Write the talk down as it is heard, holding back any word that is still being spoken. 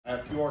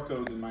QR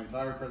codes in my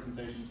entire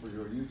presentation for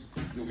your use.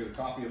 You'll get a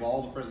copy of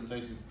all the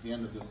presentations at the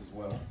end of this as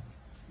well.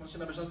 Możecie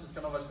na bieżąco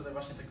skanować tutaj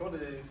właśnie te kody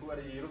QR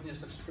i również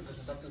te wszystkie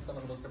prezentacje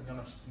zostaną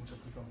udostępnione wszystkim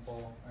uczestnikom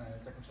po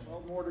zakończeniu.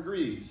 12 more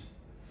degrees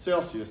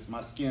Celsius,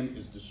 my skin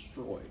is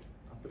destroyed.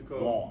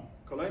 Gone.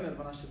 Kolejne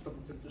 12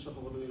 stopni Celsjusza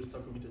powoduje już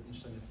całkowite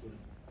zniszczenie skóry.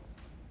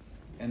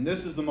 And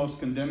this is the most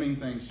condemning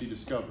thing she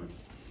discovered.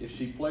 If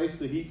she placed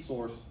the heat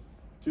source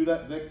to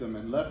that victim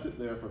and left it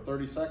there for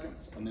 30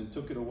 seconds and then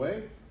took it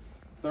away,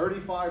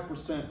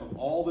 35% of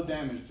all the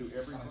damage to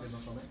every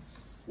person.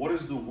 What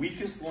is the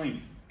weakest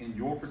link in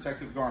your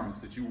protective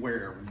garments that you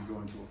wear when you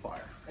go into a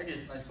fire? Jakie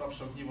jest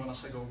najsłabsze ogniwo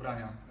naszego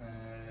ubrania,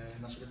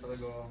 naszego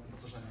całego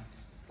wyposażenia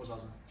w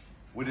pożarze?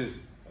 What is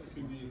it?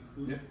 Could be a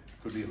hood. Yeah,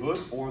 could be a hood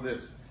or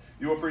this.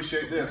 You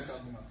appreciate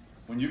this.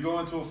 When you go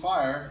into a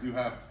fire, you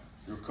have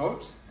your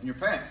coat and your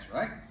pants,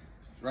 right?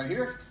 Right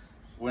here.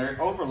 Where it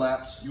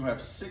overlaps, you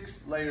have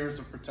 6 layers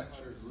of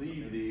protection.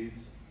 Leave these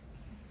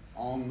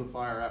on the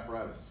fire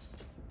apparatus.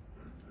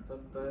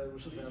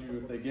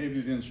 If they gave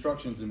you the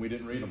instructions and we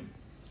didn't read them.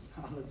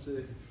 Ale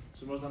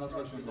czy można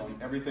nazwać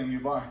On everything you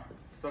buy.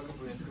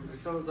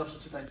 Kto zawsze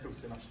czyta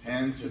instrukcje na wszystko?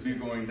 Hands should be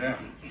going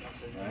down.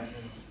 Right?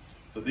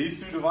 So these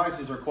two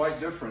devices are quite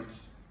different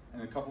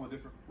in a couple of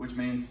different, which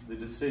means the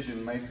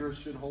decision makers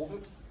should hold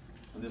it.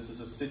 And this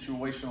is a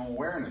situational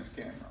awareness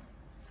camera,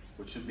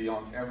 which should be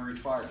on every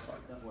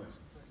firefight.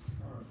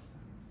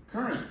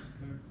 Current.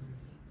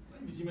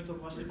 Widzimy to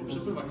właśnie po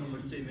przepływach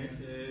policyjnych,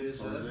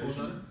 że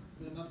pożar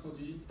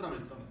nadchodzi z prawej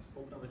strony,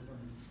 po prawej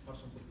stronie,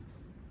 patrząc po tej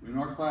stronie. In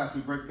our class,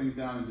 we break things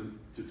down into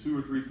 2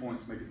 or 3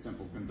 points, make it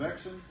simple.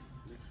 Convection.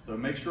 So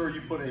make sure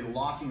you put a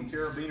locking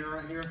carabiner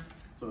right here,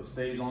 so it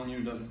stays on you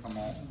and doesn't come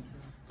off.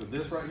 Because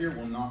this right here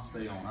will not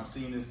stay on. I've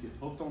seen this get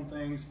hooked on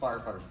things.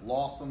 Firefighters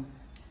lost them.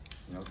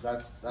 You know,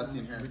 that's the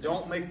inherent. We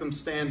don't make them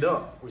stand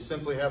up. We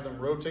simply have them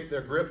rotate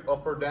their grip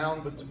up or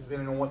down, but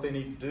depending on what they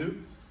need to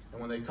do. And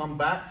when they come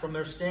back from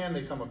their scan,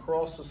 they come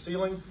across the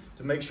ceiling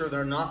to make sure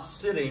they're not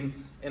sitting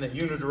in a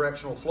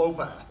unidirectional flow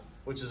path,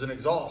 which is an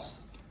exhaust.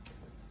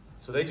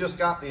 So they just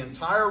got the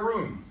entire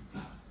room.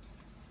 And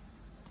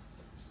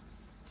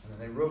then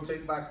they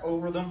rotate back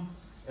over them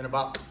in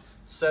about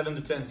 7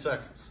 to 10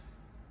 seconds.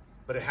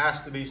 But it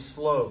has to be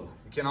slow.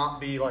 It cannot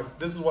be like,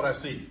 this is what I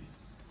see.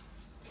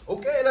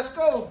 Okay, let's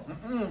go.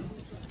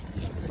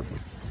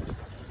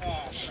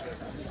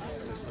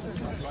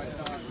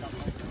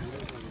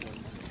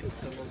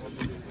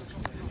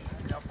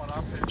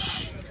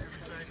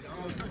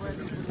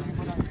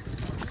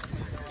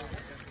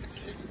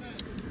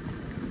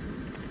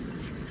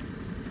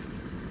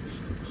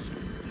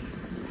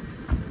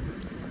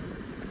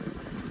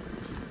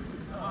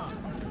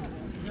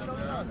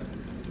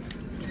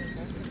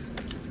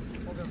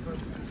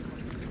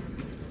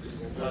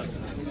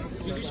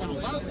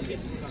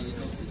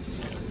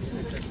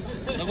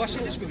 No właśnie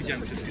też go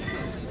widziałem przed chwilą.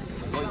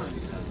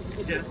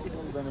 Gdzie? In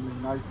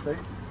the United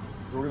States,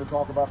 so we're going to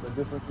talk about the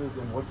differences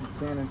in what you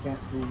can and can't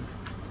see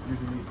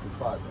using these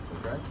devices,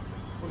 okay?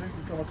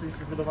 Budynki są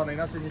oczywiście zbudowane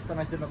inaczej niż w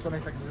Stanach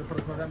Zjednoczonych, także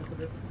porozmawiamy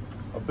sobie.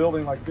 A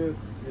building like this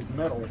is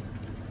metal,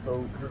 so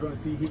you're going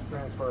to see heat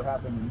transfer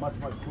happen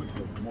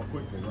more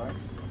quickly, right?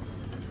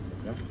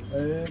 Yeah.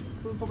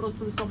 Tu po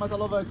prostu są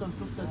metalowe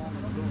konstrukcje.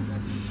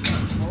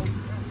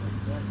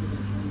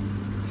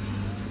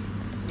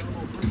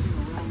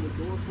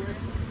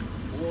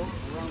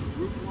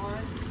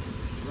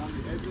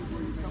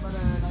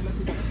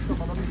 Najlepiej to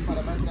panować w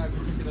parametrach,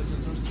 wysokiej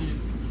rozdzielczości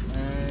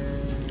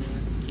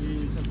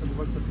i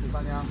częstotliwości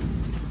odczytywania.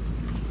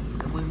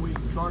 And when we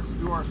start to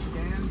do our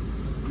scan,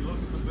 we look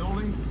at the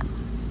building,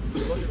 we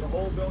look at the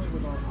whole building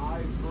with our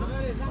eyes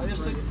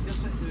first.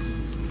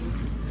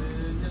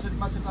 Jeżeli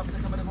macie tam te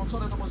kamery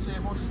włączone, to możecie je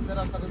włączyć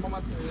teraz na ten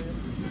moment.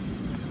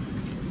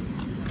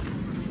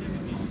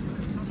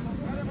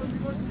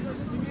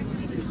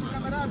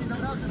 Kamerami na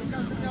razie,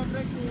 każdy miał w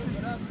ręku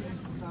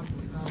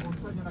na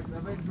włączenie, na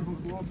krawędzi,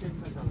 wokół okien,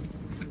 etc.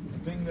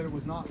 The thing that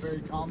was not very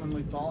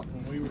commonly taught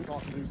when we were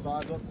taught to do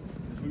side ups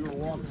is we were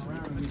walking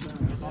around and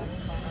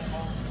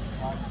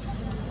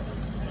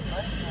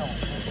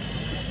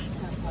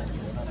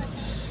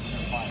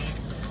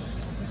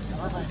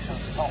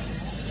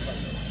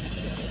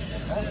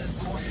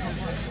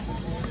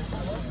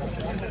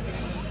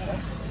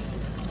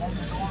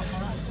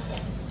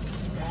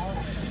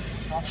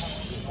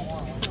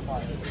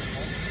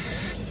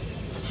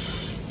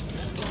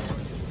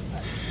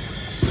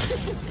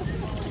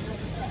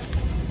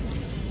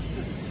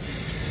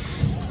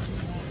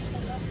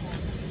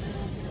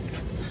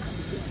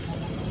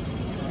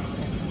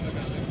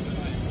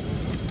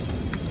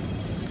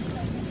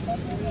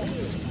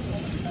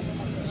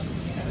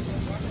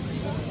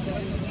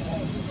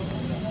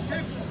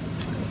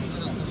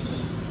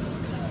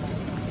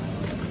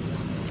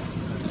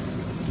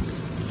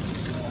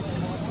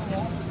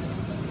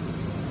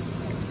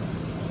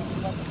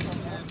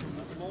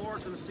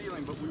to the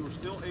ceiling, but we were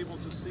still able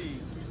to see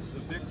the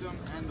victim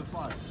and the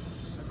fire.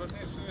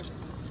 Najważniejsze jest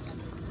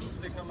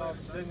styka na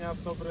widzenia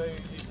w dobrej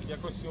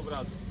jakości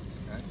obrazu.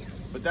 Okay?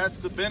 But that's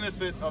the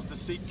benefit of the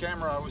seat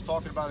camera I was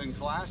talking about in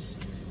class.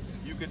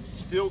 You could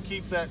still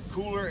keep that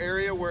cooler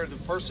area where the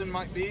person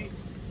might be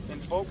in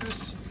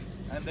focus,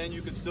 and then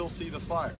you could still see the fire.